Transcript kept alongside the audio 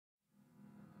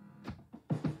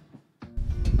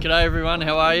G'day everyone,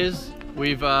 how are yous?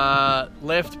 We've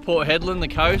left Port Hedland, the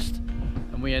coast,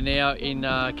 and we are now in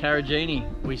Karijini.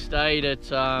 We stayed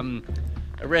at a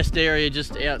rest area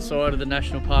just outside of the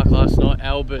national park last night,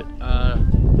 Albert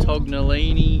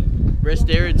Tognolini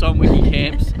rest area. It's on Wiki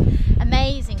Camps.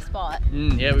 Amazing spot.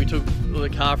 Yeah, we took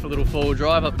the car for a little four-wheel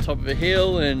drive up the top of a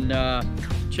hill and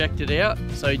checked it out.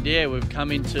 So yeah, we've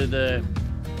come into the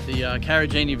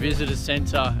Karijini Visitor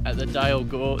Centre at the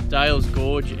Dales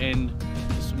Gorge end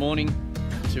this morning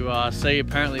to see.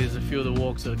 Apparently there's a few of the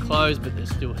walks that are closed, but there's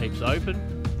still heaps open.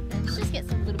 Let's just get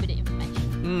some little bit of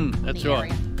information. That's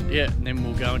right. Yeah, and then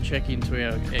we'll go and check into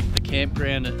the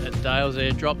campground at Dales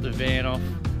there, drop the van off,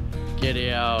 get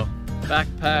our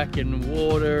backpack and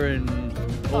water and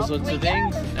all sorts of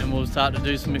things, and we'll start to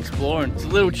do some exploring. It's a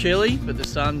little chilly, but the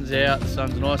sun's out, the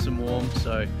sun's nice and warm,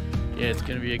 so yeah, it's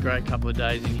going to be a great couple of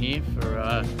days in here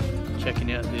for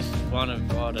checking out this one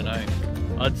of, I don't know,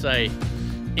 I'd say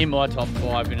in my top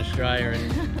 5 in Australia,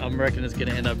 and I reckon it's going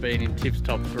to end up being in Tip's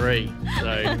top 3.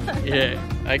 So yeah,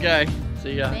 okay,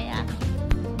 see ya. See ya.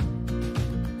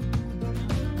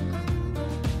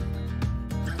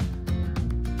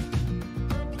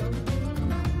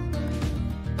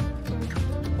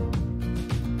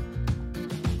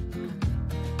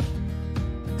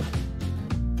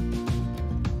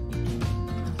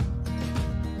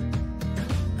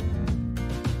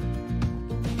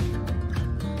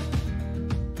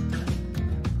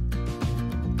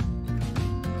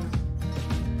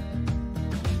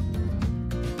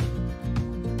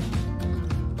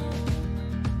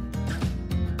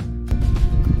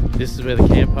 This is where the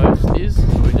camp host is,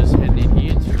 so we're just heading in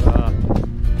here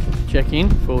to check in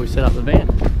before we set up the van.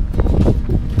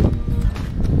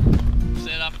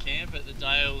 Set up camp at the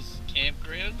Dales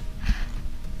campground.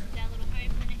 It's our little home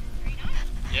for the next 3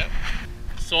 nights. Yep.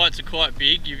 Sites are quite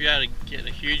big. You'll be able to get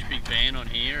a huge big van on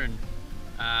here, and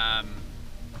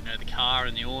you know, the car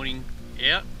and the awning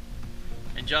out.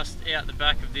 And just out the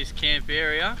back of this camp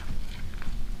area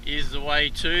is the way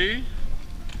to...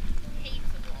 Heaps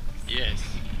of walks. Yes.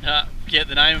 Get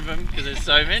the name of them because there's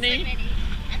so many. So many.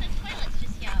 And the toilets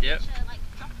just here, Yep. which are like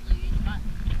not blues, but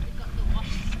they've got the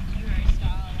wash Euro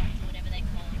style ones or whatever they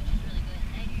call them, which is really good.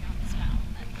 They do not smell.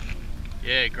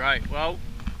 Yeah, great. Well,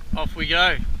 off we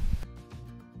go.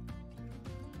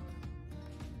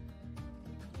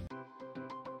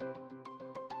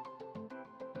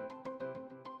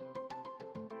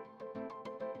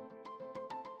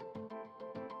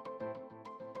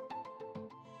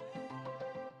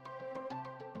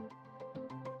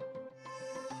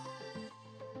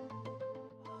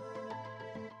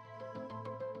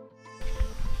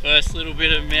 First little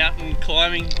bit of mountain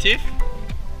climbing tip.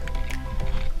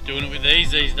 Doing it with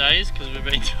these days because we've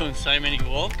been doing so many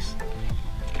walks.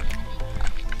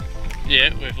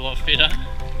 Yeah, we're a lot fitter.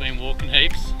 Been walking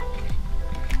heaps.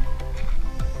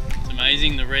 It's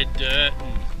amazing, the red dirt,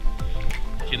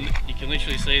 and you can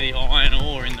literally see the iron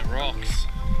ore in the rocks.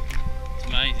 It's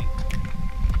amazing.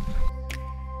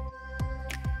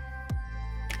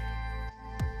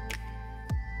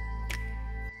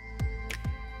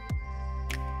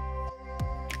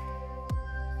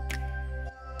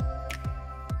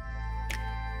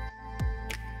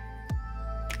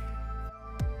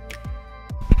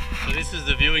 So this is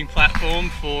the viewing platform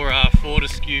for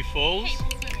Fortescue Falls.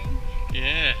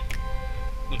 Yeah,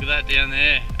 look at that down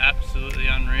there, absolutely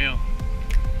unreal.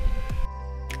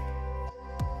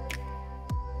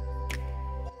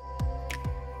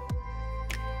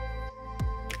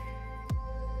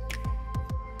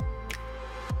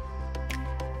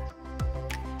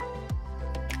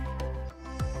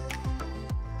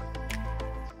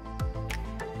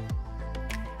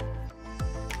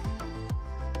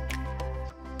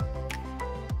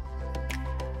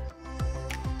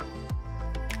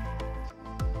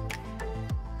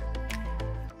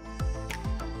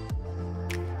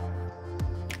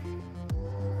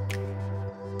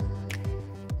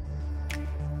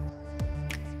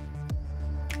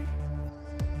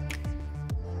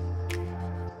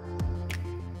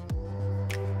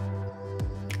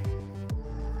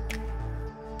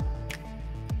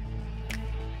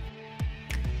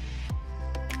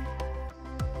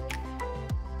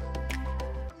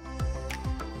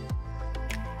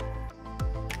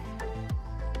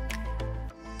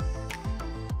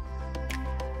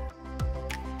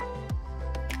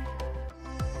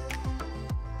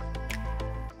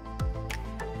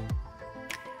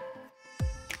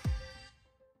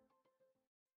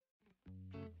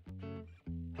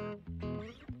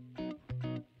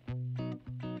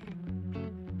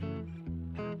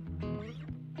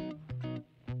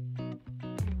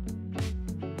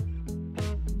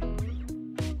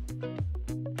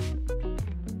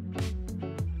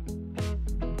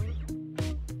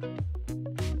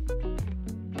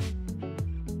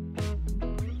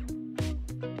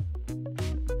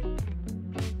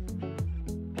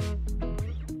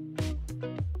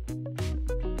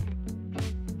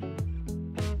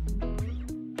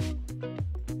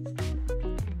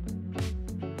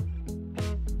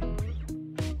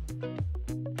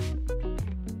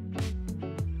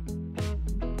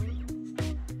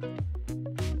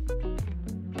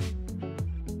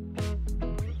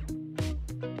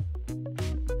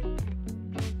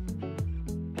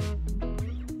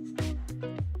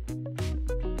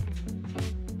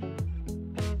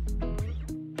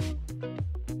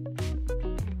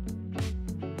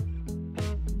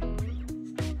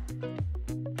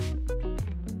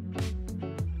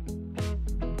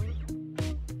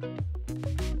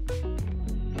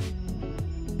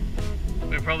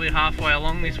 we're probably halfway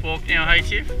along this walk now, hey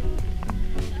Tiff?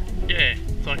 Yeah,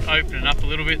 it's like opening up a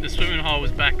little bit. The swimming hole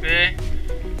was back there.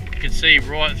 You could see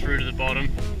right through to the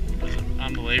bottom. It was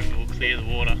unbelievable, clear the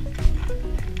water.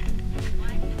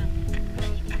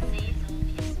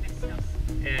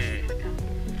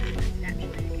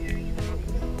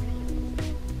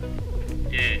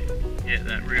 Yeah. Yeah,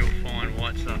 that real fine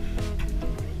white stuff.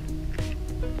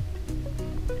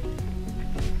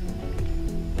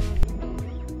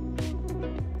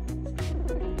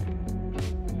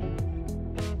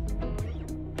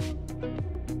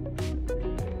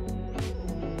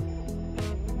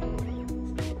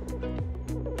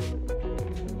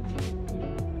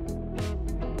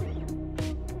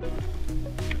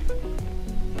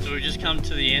 So we've just come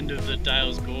to the end of the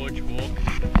Dales Gorge Walk,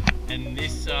 and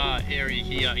this area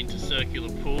here into Circular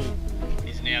Pool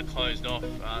is now closed off.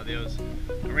 There was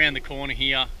around the corner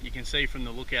here, you can see from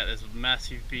the lookout there's a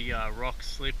massive big rock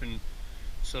slip and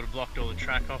sort of blocked all the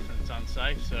track off and it's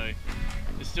unsafe. So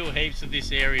there's still heaps of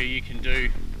this area you can do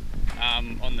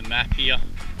on the map here.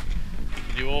 You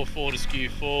can do all Fortescue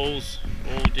Falls,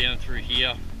 all down through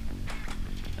here,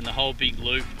 and the whole big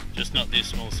loop, just not this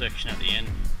small section at the end.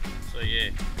 So yeah,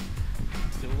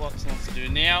 still lots and lots to do.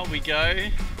 Now we go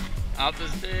up the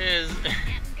stairs.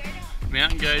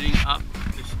 Mountain goating up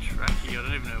this track here. I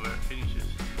don't even know where it finishes.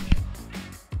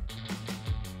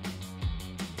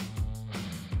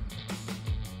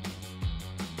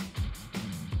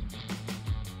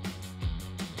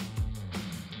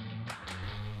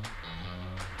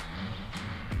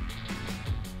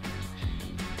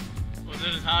 Was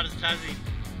it as hard as Tassie?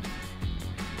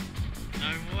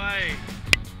 No way.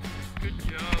 Good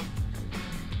job.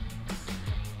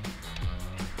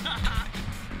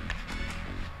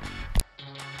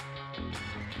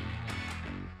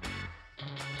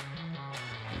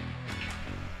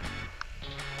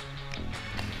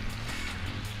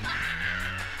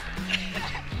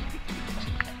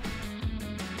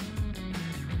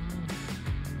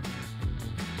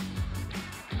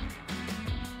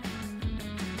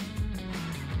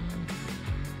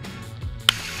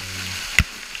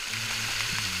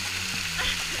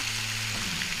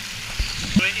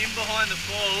 We're in behind the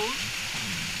falls,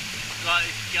 like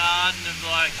this garden of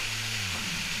like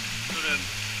sort of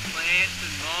plants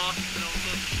and moss and all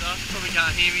sorts of stuff. Probably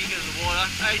can't hear me because of the water.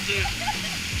 Hey Tiff.